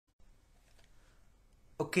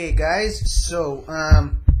Okay, guys, so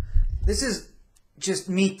this is just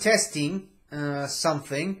me testing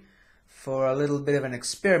something for a little bit of an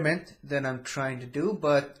experiment that I'm trying to do,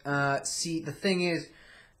 but see, the thing is,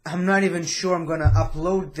 I'm not even sure I'm gonna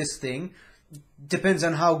upload this thing. Depends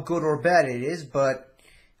on how good or bad it is, but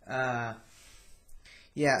yeah,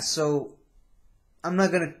 so I'm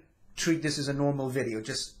not gonna treat this as a normal video,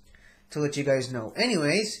 just to let you guys know.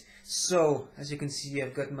 Anyways, so as you can see,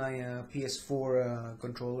 I've got my PS4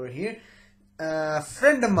 controller here. A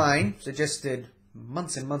friend of mine suggested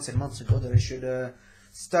months and months and months ago that I should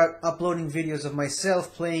start uploading videos of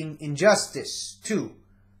myself playing Injustice 2,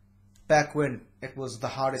 back when it was the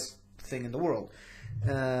hardest thing in the world.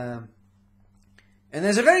 And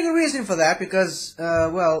there's a very good reason for that, because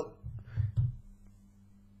well,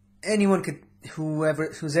 anyone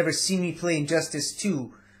who's ever seen me play Injustice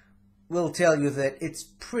 2 will tell you that it's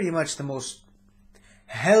pretty much the most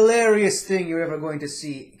hilarious thing you're ever going to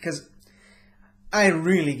see, because I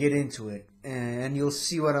really get into it, and you'll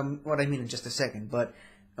see what I mean in just a second. But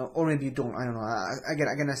or maybe you don't. I don't know.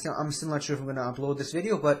 I'm still not sure if I'm gonna upload this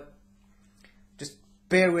video, but just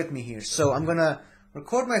bear with me here. So I'm gonna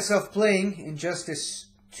record myself playing Injustice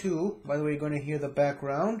 2. By the way, you're gonna hear the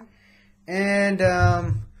background, and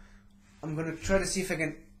I'm gonna try to see if I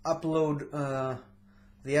can upload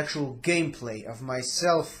the actual gameplay of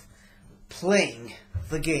myself playing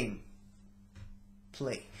the game.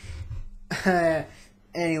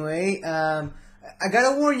 Anyway, I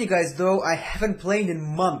gotta warn you guys though, I haven't played in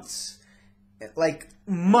months. Like,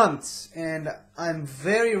 months. And I'm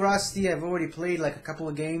very rusty. I've already played like a couple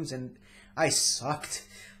of games and I sucked.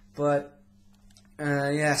 But,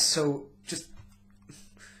 yeah, so just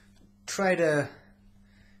try to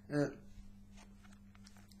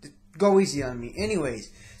go easy on me.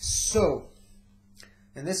 Anyways, so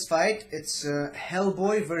in this fight, it's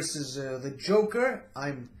Hellboy versus the Joker.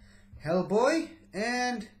 I'm Hellboy,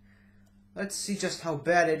 and let's see just how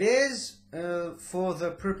bad it is for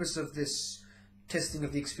the purpose of this testing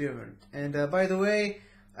of the experiment. And by the way,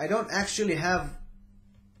 I don't actually have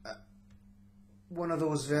one of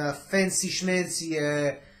those fancy schmancy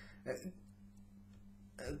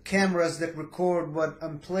cameras that record what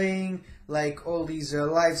I'm playing, like all these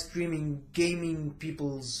live streaming gaming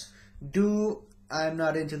peoples do. I'm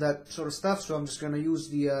not into that sort of stuff, so I'm just gonna use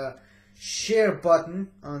the share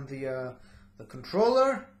button on the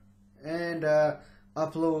controller and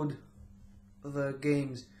upload the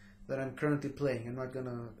games that I'm currently playing. I'm not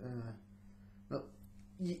gonna no,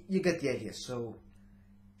 you get the idea. So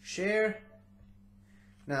share.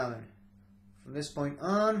 Now then, from this point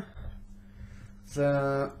on,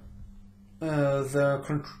 the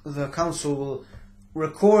console will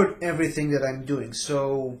record everything that I'm doing.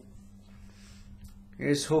 So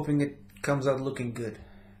here's hoping it comes out looking good.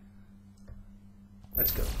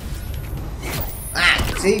 Let's go. Ah,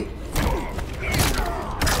 see?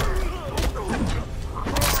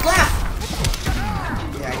 Slap!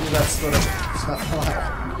 Yeah, I knew that sort of stuff a lot.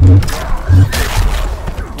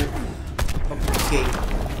 Okay,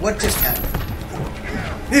 what just happened?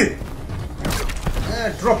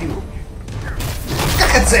 Drop you.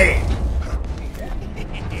 Kakatse!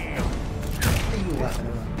 What are you laughing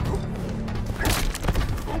about?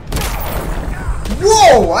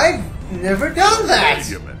 Whoa! I've never done that!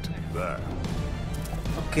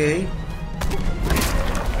 Okay. The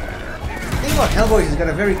thing about Hellboy, he's got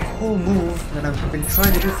a very cool move that I've been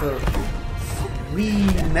trying to do for 3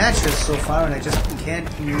 matches so far, and I just can't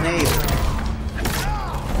nail it.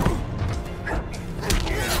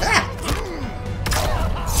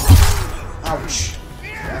 Ouch.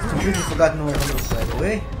 I've completely forgotten all of those, by the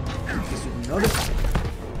way, in case you didn't notice.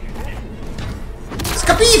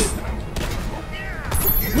 Skapif!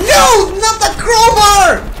 No! Not the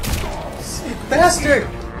crowbar! Bastard!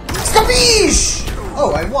 Skapish!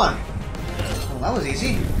 Oh, I won. Well, that was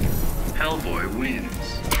easy. Hellboy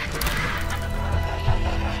wins.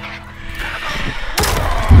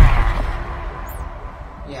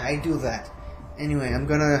 Yeah, I do that. Anyway, I'm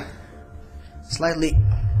gonna slightly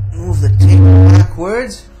move the table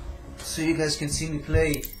backwards so you guys can see me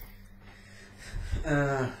play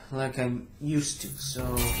like I'm used to.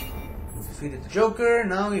 So, defeated the Joker.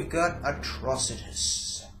 Now we've got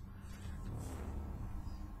Atrocitus.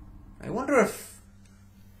 I wonder if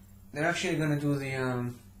they're actually gonna do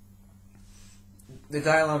the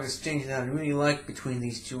dialogue exchange that I really like between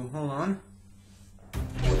these two. Hold on.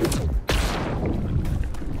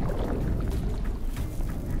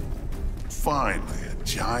 Finally, a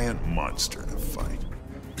giant monster to fight.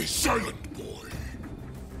 Be silent, boy.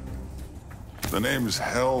 The name's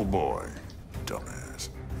Hellboy, dumbass.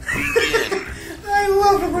 I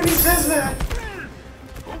love it when he says that.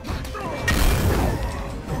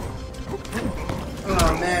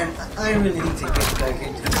 man, I really need to get back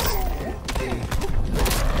into this thing.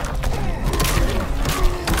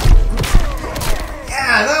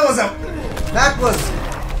 Yeah, that was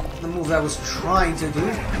the move I was trying to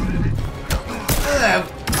do.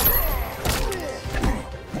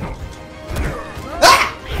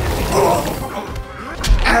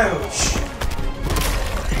 Ouch!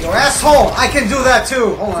 You asshole! I can do that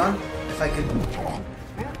too! Hold on. If I could...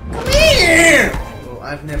 Come here! Oh,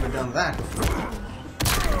 I've never done that before.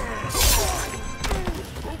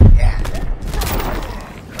 Yeah.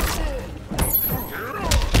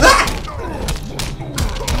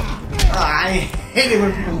 Ah, I hate it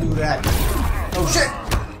when people do that. Oh shit!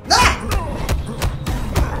 Ah!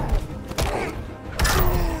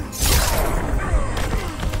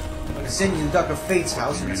 I'm gonna send you to Dr. Fate's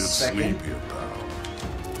house in a second. Sleep here, pal.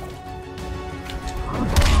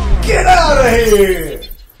 Get out of here!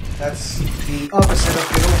 That's the opposite of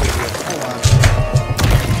get over here. Hold on.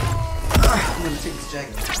 I'm gonna take this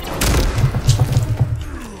jacket.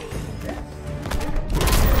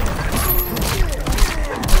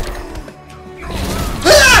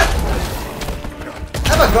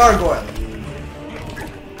 Have a gargoyle.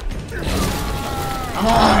 Come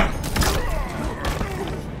on!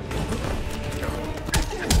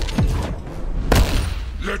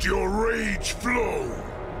 Let your rage flow.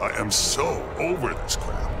 I am so over this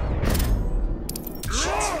crap.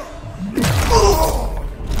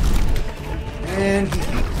 And he...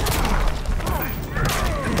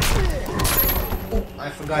 Oh, I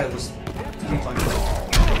forgot it was 3 punches.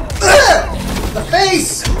 The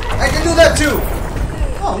face! I can do that too!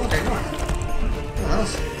 Oh, look, I won. What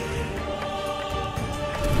else?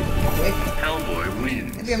 Okay. Hellboy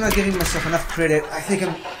wins. Maybe I'm not giving myself enough credit. I think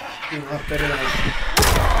I'm doing a lot better than I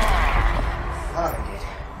thought I did.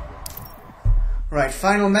 Right,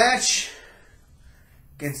 final match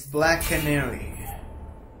against Black Canary.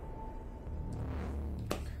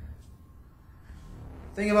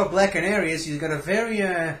 The thing about Black Canary is he's got a very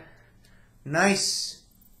nice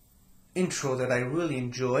intro that I really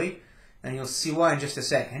enjoy, and you'll see why in just a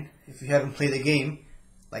second if you haven't played the game,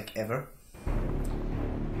 like ever.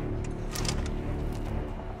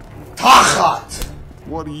 Tachat!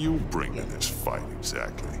 What do you bring to this fight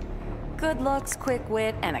exactly? Good looks, quick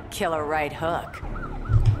wit, and a killer right hook.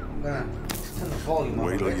 I'm gonna turn the volume up.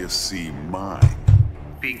 Wait a till bit. you see mine.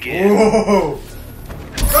 Begin. Whoa!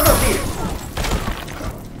 Come up here!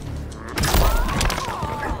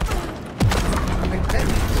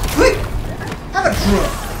 Quick! Have a drum!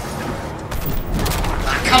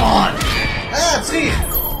 Ah, come on! Ah, three!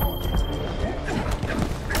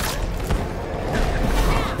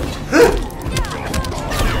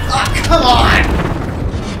 Ah, come on!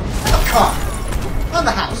 A car! On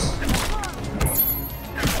the house!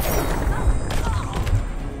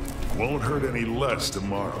 Won't hurt any less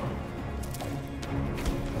tomorrow.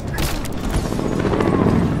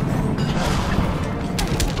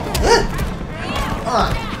 Come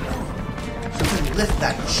on! Somebody lift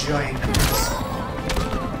that giant piece.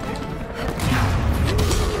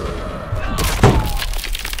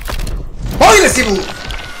 Boy, let's see move!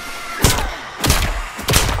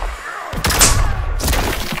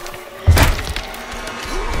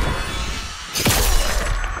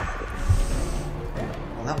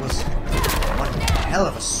 Well, that was one hell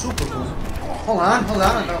of a super move. Hold on,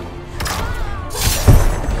 I don't...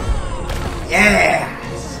 Yeah!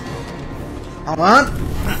 Hold on.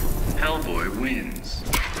 Hellboy wins.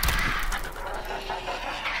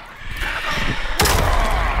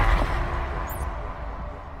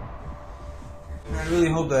 I really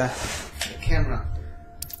hope the camera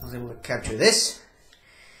was able to capture this.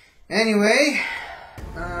 Anyway,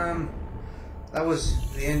 that was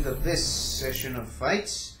the end of this session of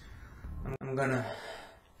fights. I'm gonna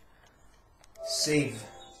save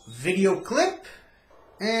video clip,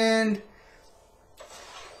 and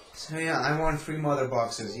so yeah, I won 3 mother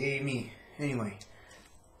boxes. Yay me. Anyway,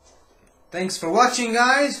 thanks for watching,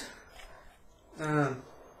 guys. Hold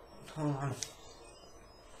on.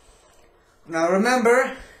 Now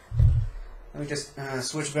remember, let me just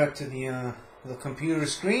switch back to the computer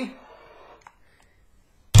screen.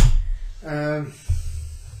 Hold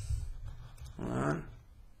on.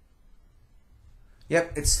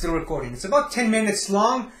 Yep, it's still recording. It's about 10 minutes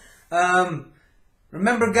long.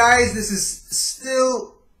 Remember, guys, this is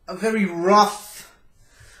still a very rough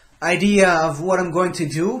idea of what I'm going to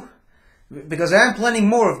do, because I am planning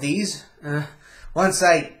more of these once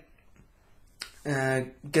I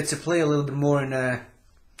get to play a little bit more and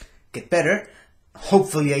get better.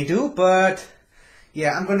 Hopefully I do, but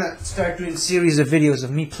yeah, I'm gonna start doing series of videos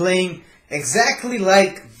of me playing exactly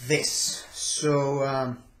like this.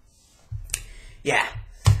 So yeah,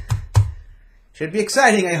 Should be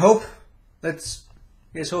exciting, I hope.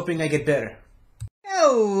 Here's hoping I get better.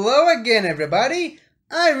 Hello again, everybody.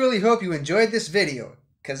 I really hope you enjoyed this video,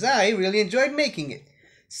 because I really enjoyed making it.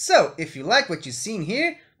 So, if you like what you've seen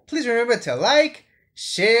here, please remember to like,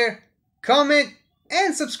 share, comment,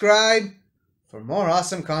 and subscribe for more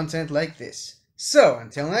awesome content like this. So,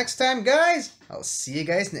 until next time, guys, I'll see you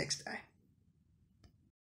guys next time.